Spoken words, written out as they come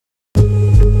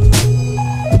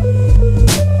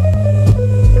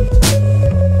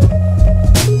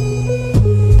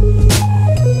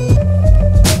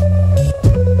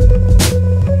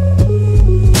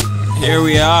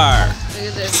we are. Look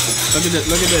at this. Look at this.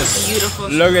 Look at this. Beautiful.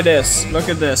 Look at this. Look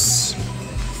at this.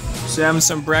 So having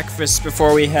some breakfast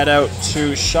before we head out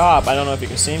to shop. I don't know if you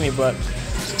can see me, but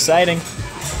it's exciting.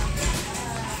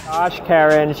 Gosh,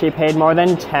 Karen, she paid more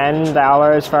than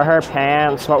 $10 for her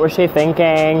pants. What was she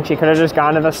thinking? She could have just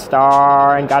gone to the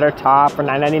store and got her top for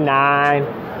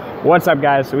 $9.99. What's up,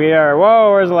 guys? We are,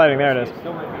 whoa, where's the lighting? There it is.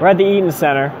 We're at the Eaton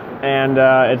Center, and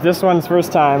it's this one's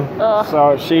first time. Ugh.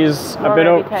 So she's a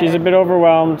bit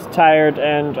overwhelmed, tired,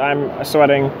 and I'm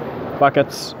sweating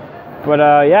buckets.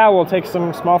 But yeah, we'll take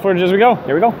some small footage as we go.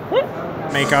 Here we go.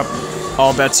 Makeup,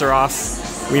 all bets are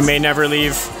off. We may never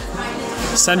leave.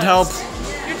 Send help.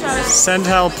 Send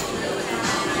help.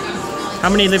 How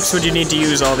many lips would you need to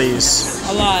use all these?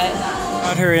 A lot.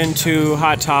 Got her into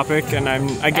Hot Topic, and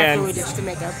After we ditched the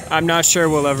makeup. I'm not sure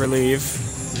we'll ever leave.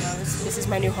 No, this is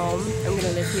my new home. I'm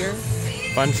gonna live here.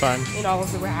 Fun. In all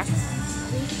of the racks.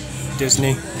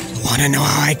 Disney. Wanna know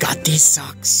how I got these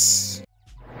socks?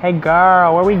 Hey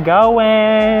girl, where we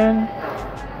going?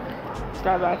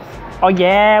 Starbucks. Oh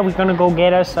yeah, we're gonna go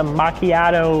get us some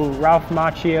macchiato, Ralph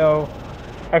Macchio,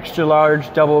 extra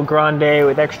large, double grande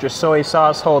with extra soy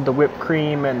sauce, hold the whipped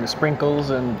cream and the sprinkles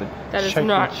and the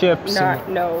chips.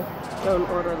 No, don't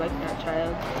order like that,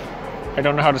 child. I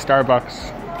don't know how to Starbucks.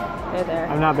 There.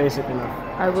 I'm not basic enough.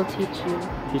 I will teach you.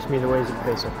 Teach me the ways of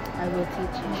basic. I will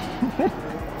teach you.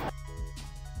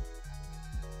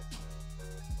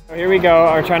 So here we go.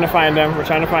 We're trying to find him.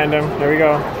 There we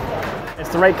go. It's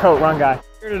the right coat, wrong guy.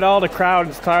 Heard it all. The crowd.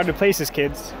 It's crowded places,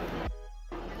 kids.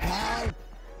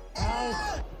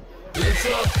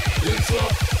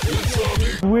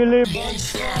 Willie.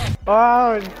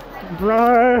 Oh,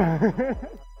 bro.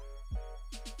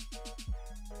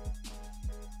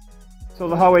 So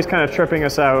the hallway's kind of tripping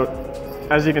us out.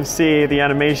 As you can see, the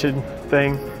animation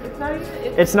thing.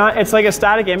 It's like a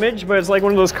static image, but it's like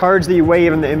one of those cards that you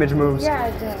wave and the image moves. Yeah,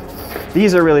 it does.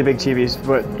 These are really big chibis,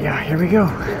 but yeah, here we go.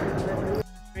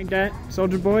 Like that,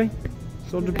 Soldier Boy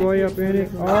up in it.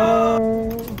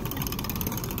 Oh.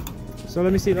 So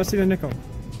let's see the nickel.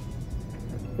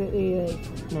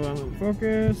 Hold on,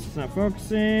 focus. It's not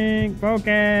focusing.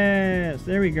 Focus.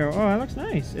 There we go. Oh, that looks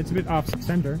nice. It's a bit off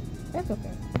center. That's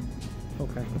okay.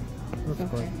 Okay. Looks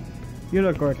good. You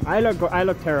look good. I look good. I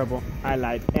look terrible. I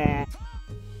like that.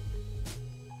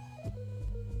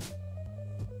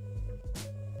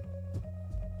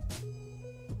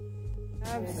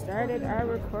 I've started our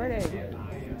recording.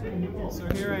 So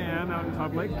here I am out in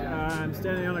public. I'm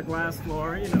standing on a glass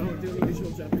floor, you know, doing the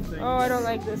usual jumping thing. Oh, I don't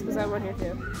like this because I'm on here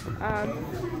too.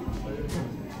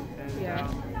 Yeah.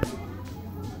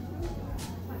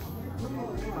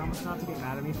 Promise not to get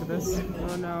mad at me for this.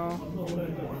 Oh no.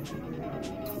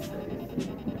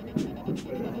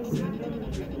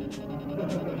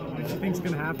 What do you think's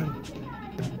gonna happen? What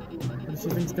do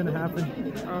you think's gonna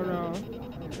happen? Oh no.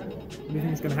 What do you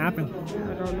think's gonna happen?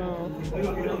 I don't know.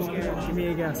 I'm scared. Give me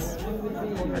a guess.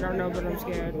 I don't know, but I'm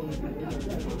scared.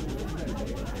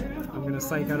 I'm gonna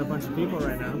psych out a bunch of people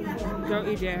right now. Don't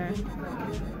you dare.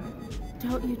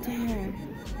 Don't you dare.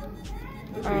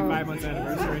 5 months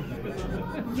anniversary.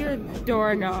 You're a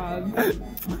doorknob.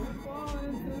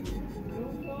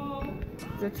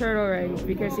 The turtle ring,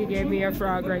 because he gave me a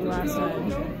frog ring last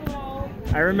time.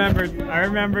 I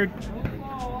remembered.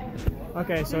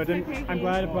 Okay, so it didn't. I'm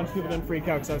glad a bunch of people didn't freak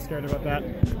out because I was scared about that.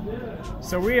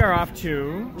 So we are off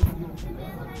to.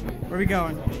 Where are we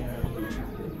going?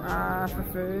 For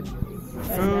food.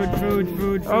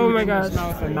 Food. Oh my gosh.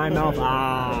 In my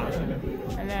mouth.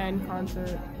 And then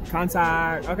concert.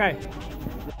 Okay.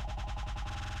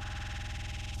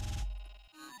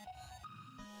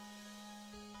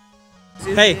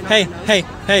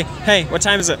 Hey. What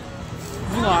time is it?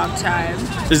 Vlog time.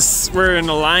 We're in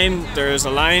a line. There is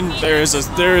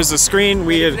a screen.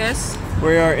 We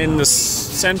are in the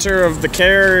center of the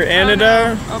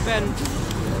Canada. Open.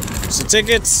 So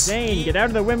tickets. Zane, get out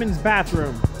of the women's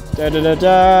bathroom.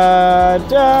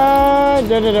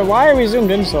 Why are we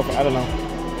zoomed in so far? I don't know.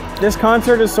 This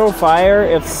concert is so fire.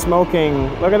 It's smoking.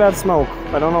 Look at that smoke.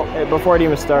 I don't know before it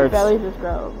even starts. Belly just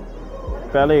grow.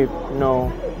 Belly,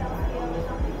 no.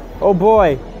 Oh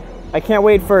boy, I can't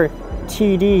wait for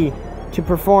TD to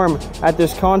perform at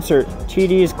this concert.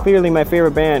 TD is clearly my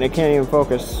favorite band. It can't even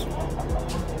focus.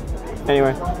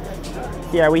 Anyway,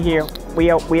 yeah, we here.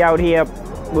 We out here.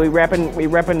 We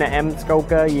repping the M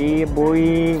Skoka. Yeah,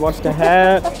 boy. What's the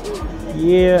hat?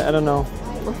 Yeah, I don't know.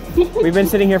 We've been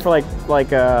sitting here for like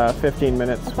 15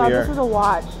 minutes. I thought this was a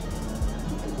watch.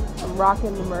 I'm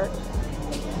rocking the merch.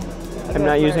 I'm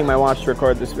not using my watch to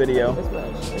record this video.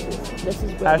 This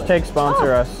is Hashtag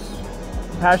sponsor us.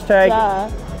 Hashtag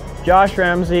Josh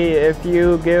Ramsey, if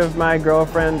you give my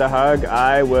girlfriend a hug,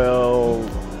 I will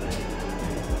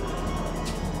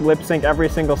lip sync every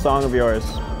single song of yours.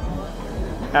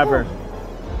 Ever.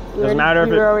 Doesn't matter if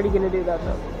you're already gonna do that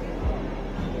though.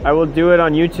 I will do it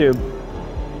on YouTube.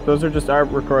 Those are just art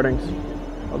recordings.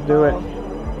 I'll do it.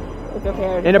 It's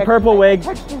okay. In a purple wig.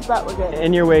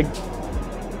 In your wig.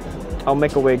 I'll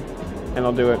make a wig and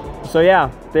I'll do it. So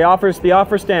yeah, the offer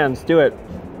stands. Do it.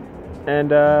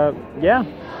 And yeah.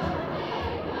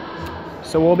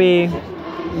 So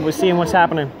we're seeing what's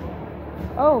happening.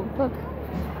 Oh, look.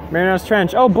 Marianas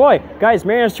Trench. Oh boy, guys,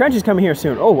 Marianas Trench is coming here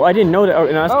soon. Oh, I didn't know that. Oh,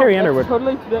 no, that's Carrie Underwood.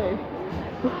 Totally today.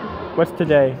 What's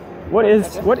today? What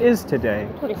is today?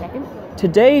 22nd.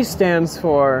 Today stands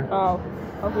for Oh,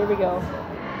 here we go.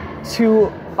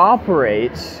 to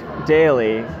operate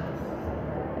daily.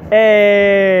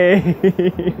 Hey!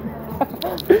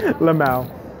 Lamau.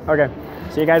 Okay,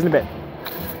 see you guys in a bit.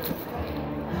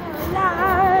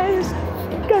 Nice,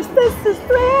 cause this is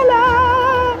Thriller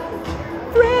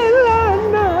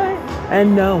night.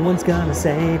 And no one's gonna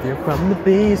save you from the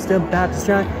beast about to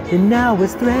strike. And now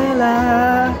it's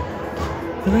Thriller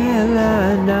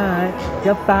night.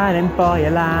 You're fighting for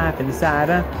your life inside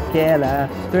a killer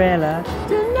thriller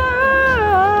tonight.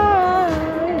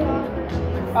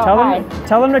 Oh,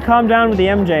 Tell them to calm down with the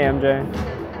MJ. MJ?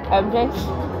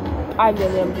 I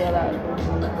did MJ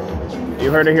that.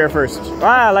 You heard it here first.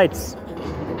 Ah, lights.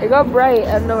 It got bright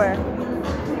out of nowhere.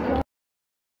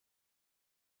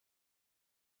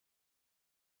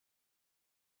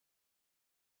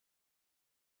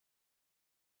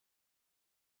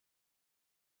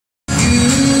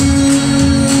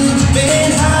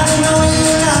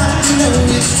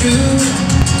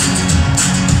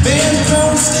 Been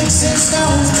thrown sticks and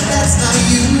stones, but that's not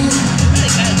you.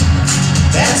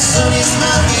 That sun is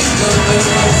not going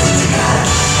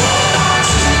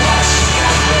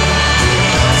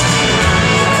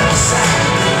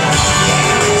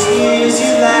years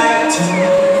you like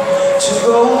to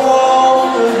go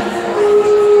over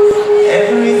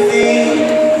everything.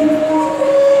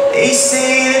 They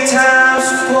say the time's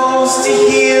supposed to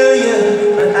heal you,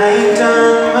 but I ain't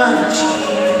done much.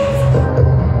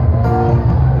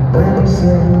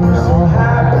 So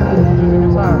happy you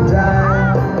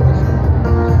died.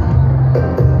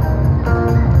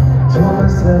 Told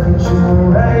myself that you were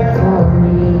right for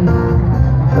me.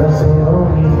 Felt so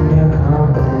lonely in your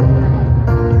company.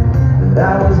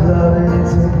 That was love and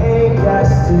it's an ache I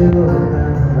still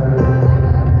remember.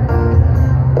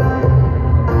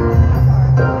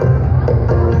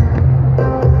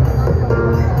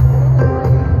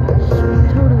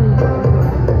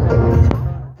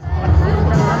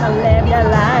 Live your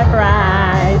life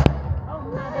right.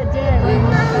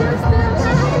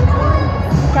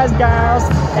 Cause girls,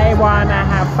 they wanna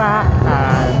have fun.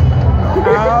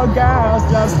 Oh, girls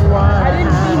just wanna. I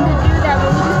didn't mean to do that,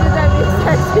 but we just did that the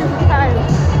exact same time.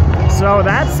 So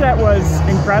that set was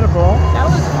incredible. That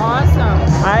was awesome.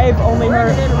 I've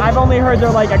only heard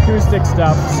their like acoustic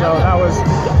stuff, so that was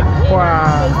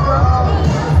wow.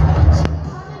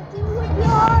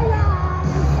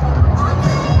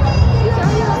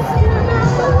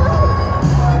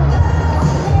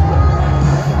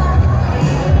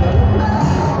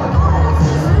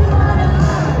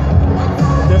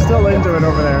 They're still into it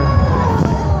over there.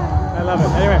 I love it.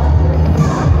 Anyway.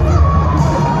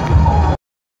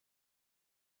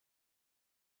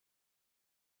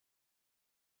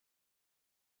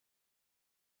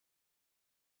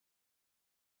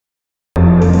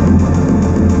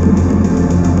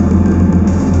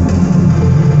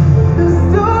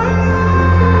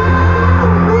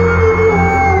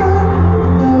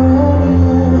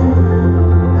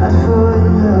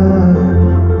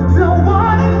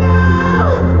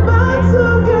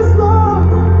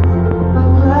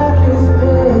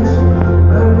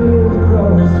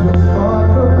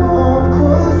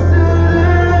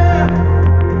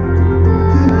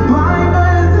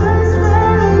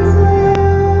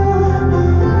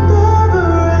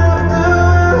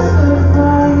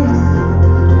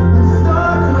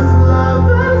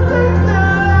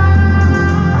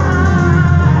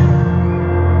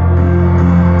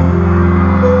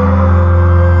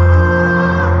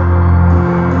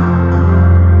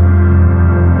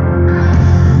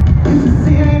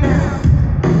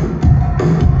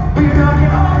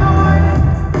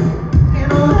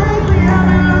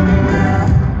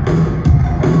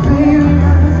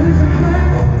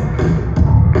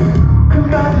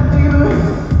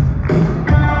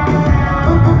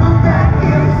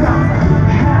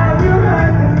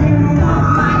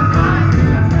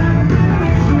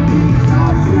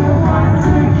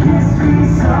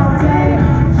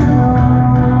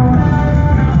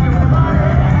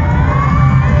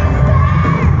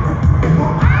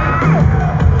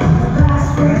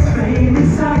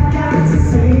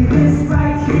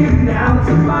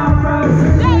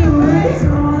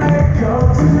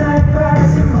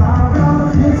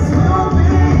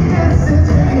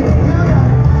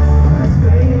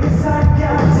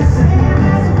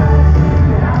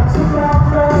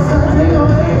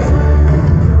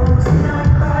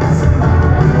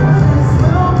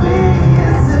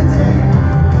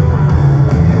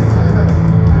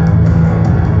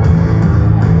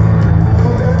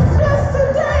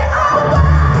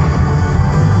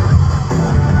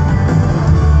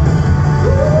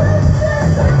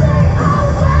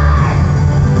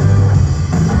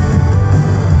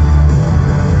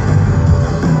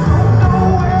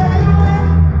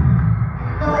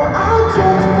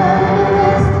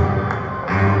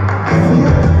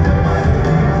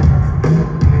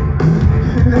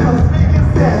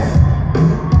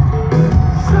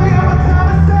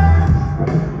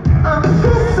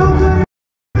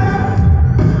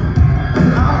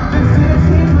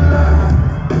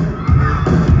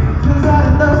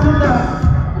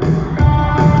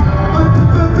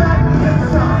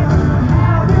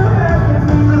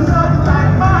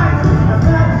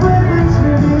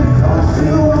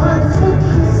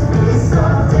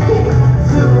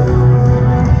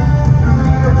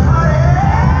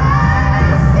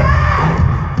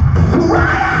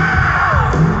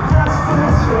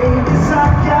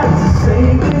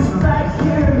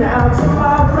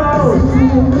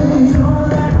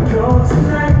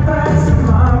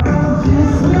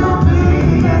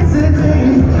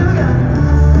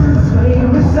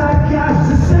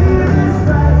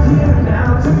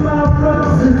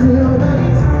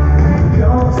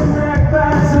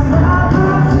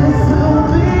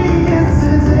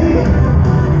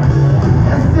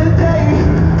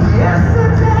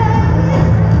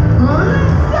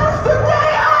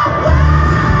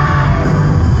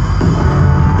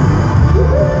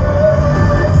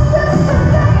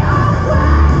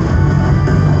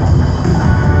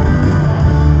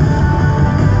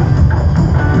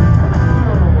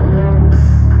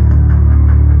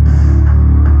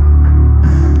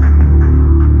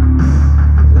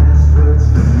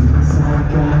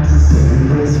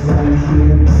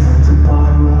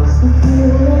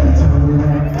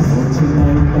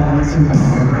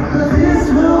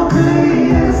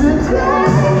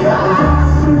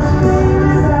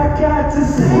 got to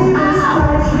say this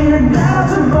right here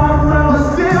now, tomorrow.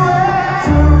 Let's do it.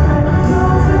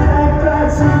 Don't act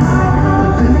like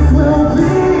tomorrow. This will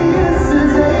be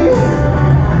yesterday.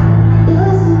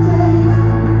 Yesterday.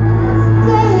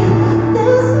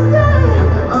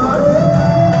 Yesterday. Oh.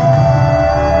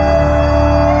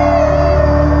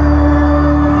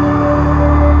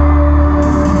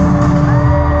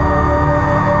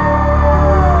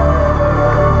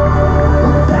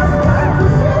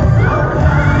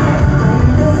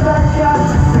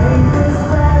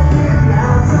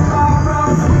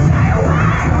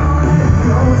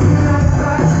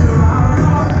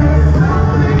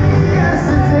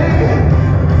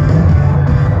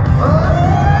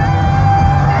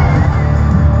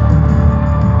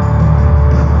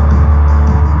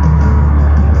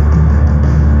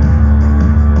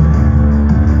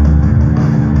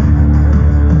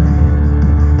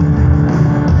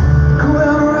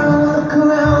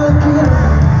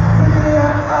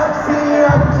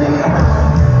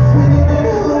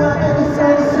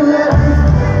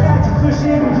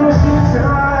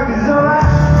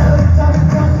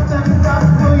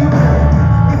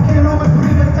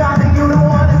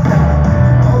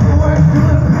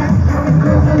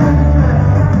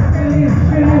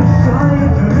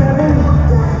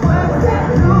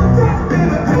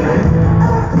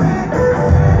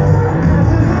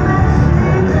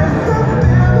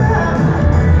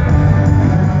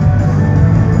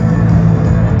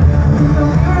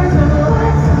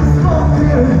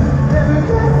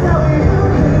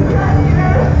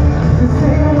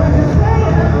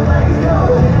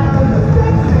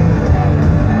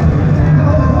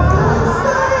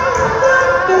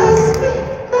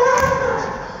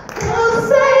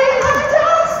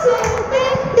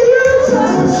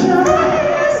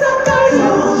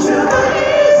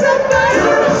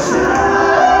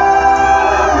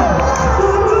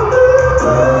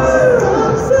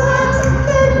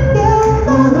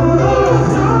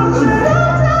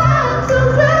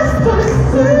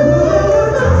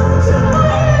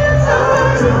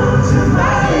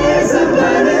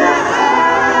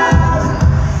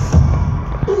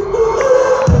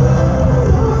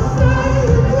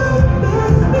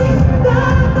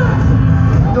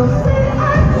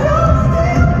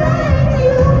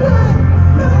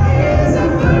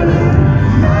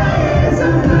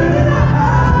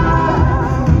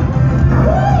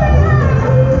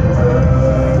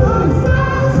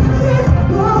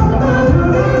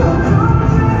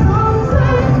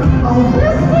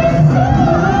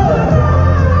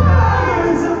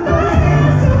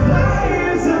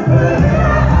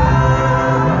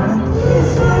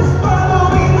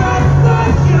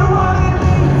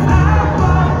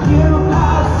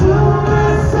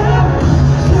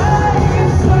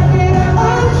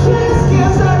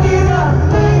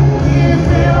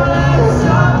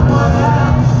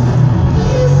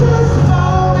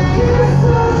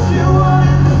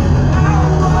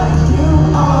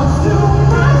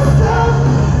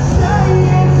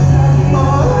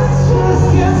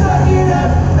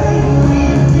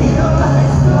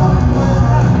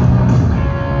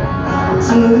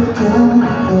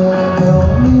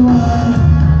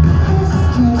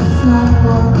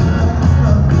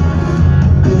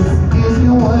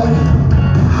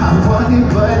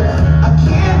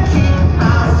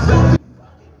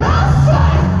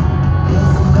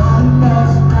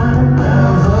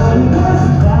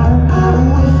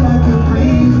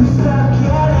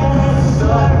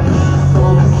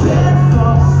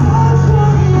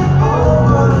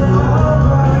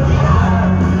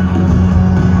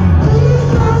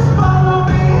 Follow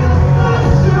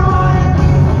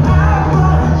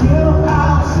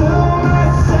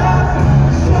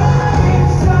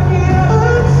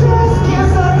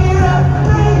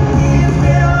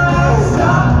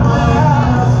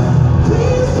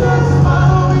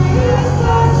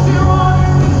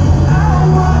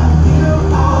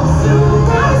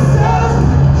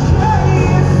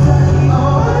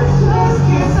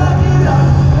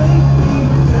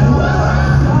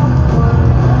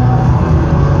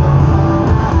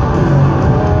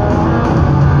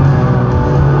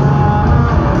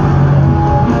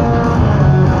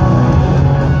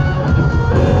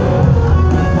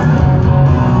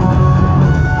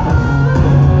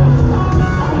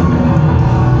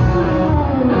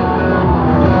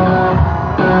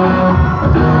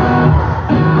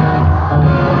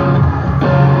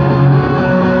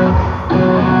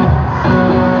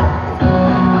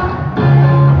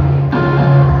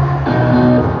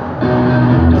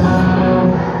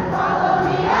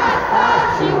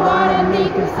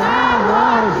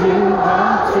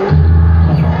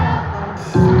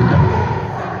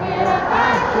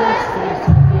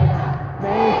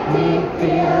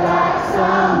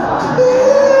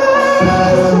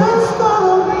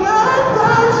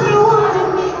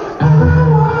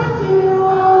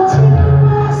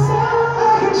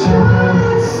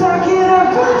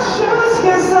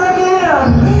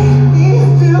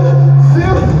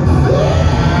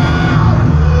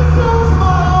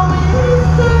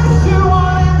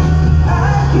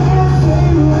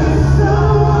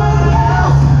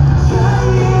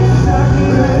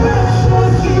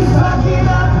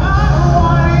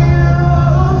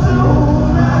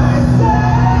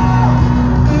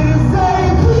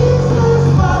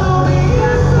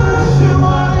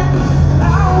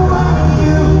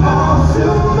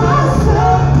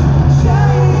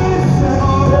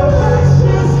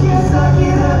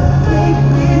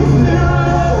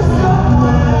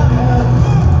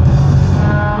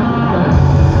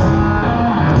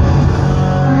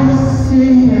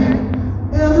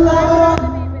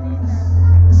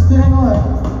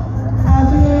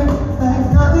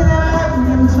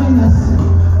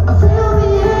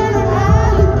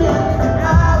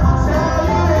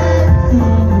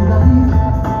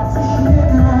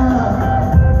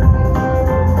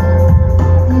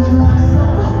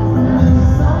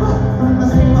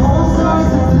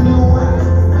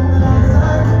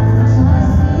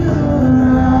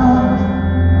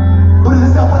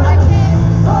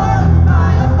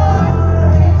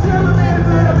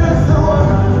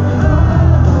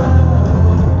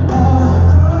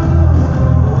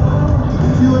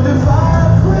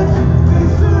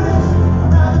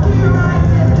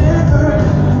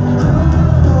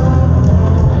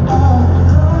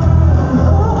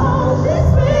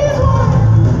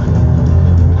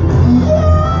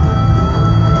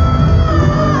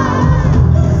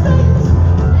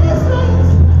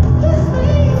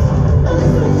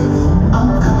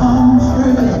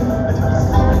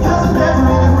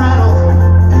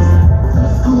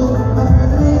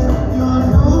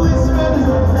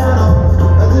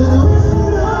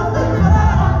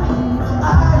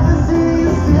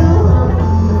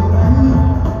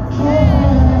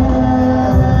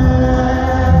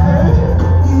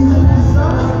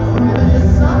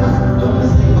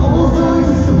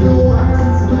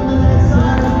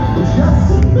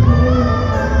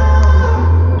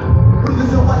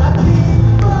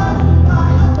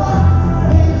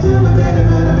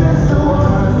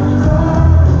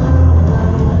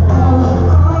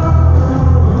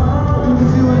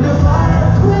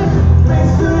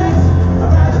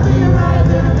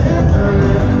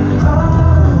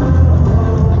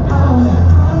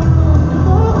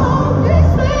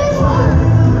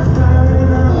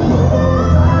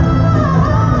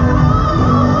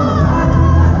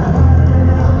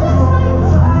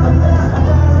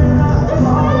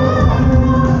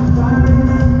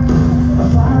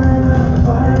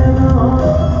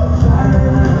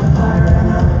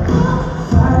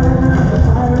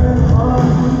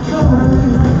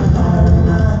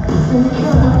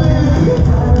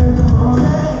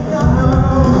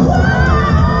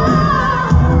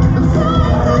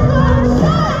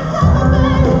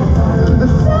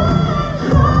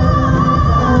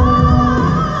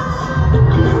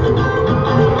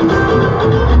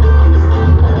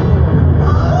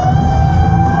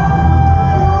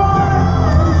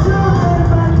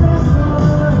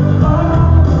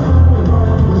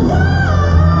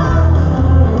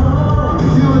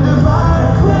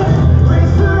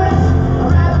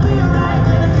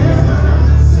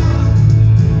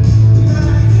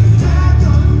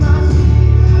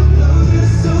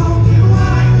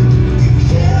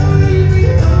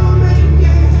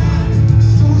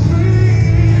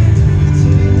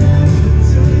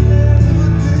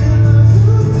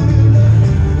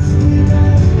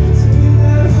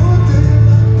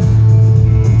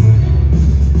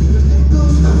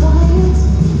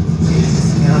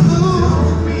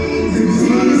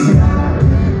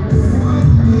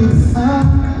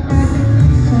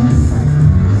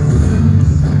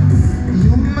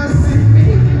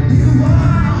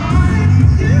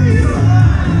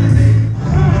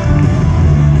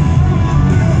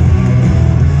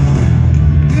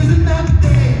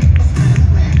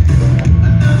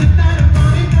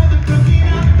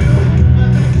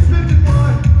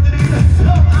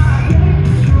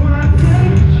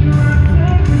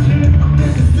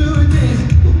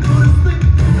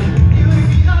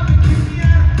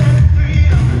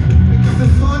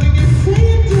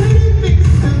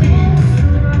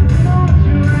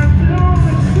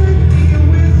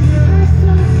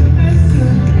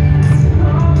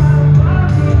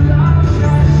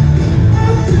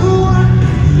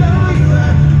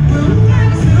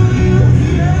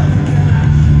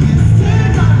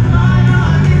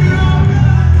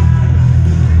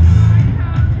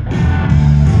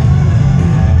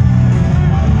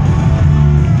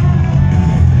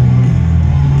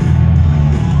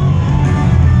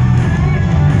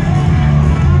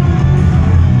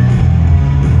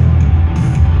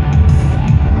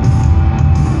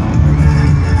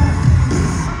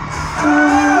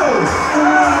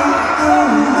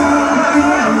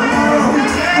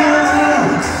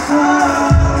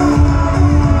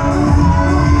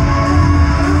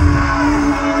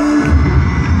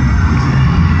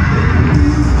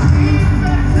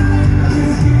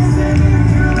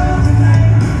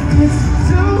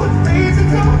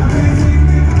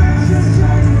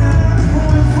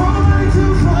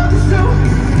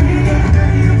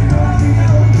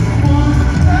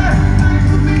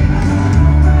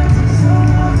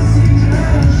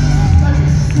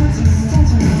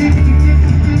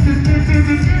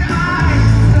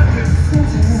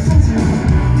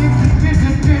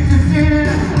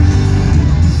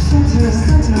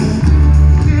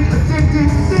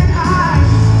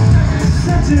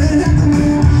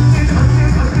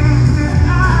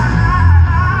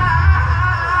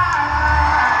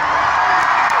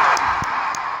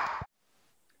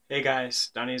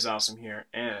guys, Donnyisawesome here,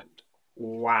 and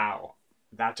wow,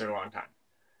 that took a long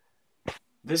time.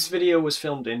 This video was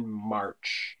filmed in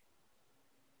March.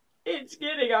 It's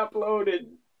getting uploaded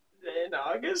in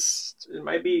August. It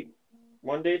might be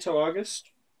one day till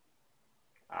August.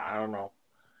 I don't know.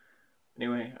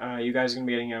 Anyway, you guys are going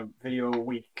to be getting a video a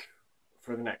week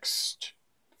for the next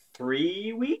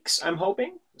 3 weeks, I'm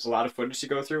hoping. There's a lot of footage to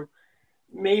go through.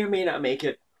 May or may not make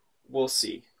it. We'll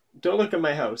see. Don't look at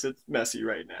my house. It's messy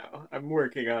right now. I'm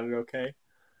working on it, okay?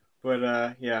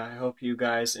 But, yeah, I hope you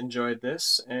guys enjoyed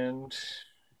this. And,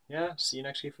 yeah, see you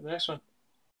next week for the next one.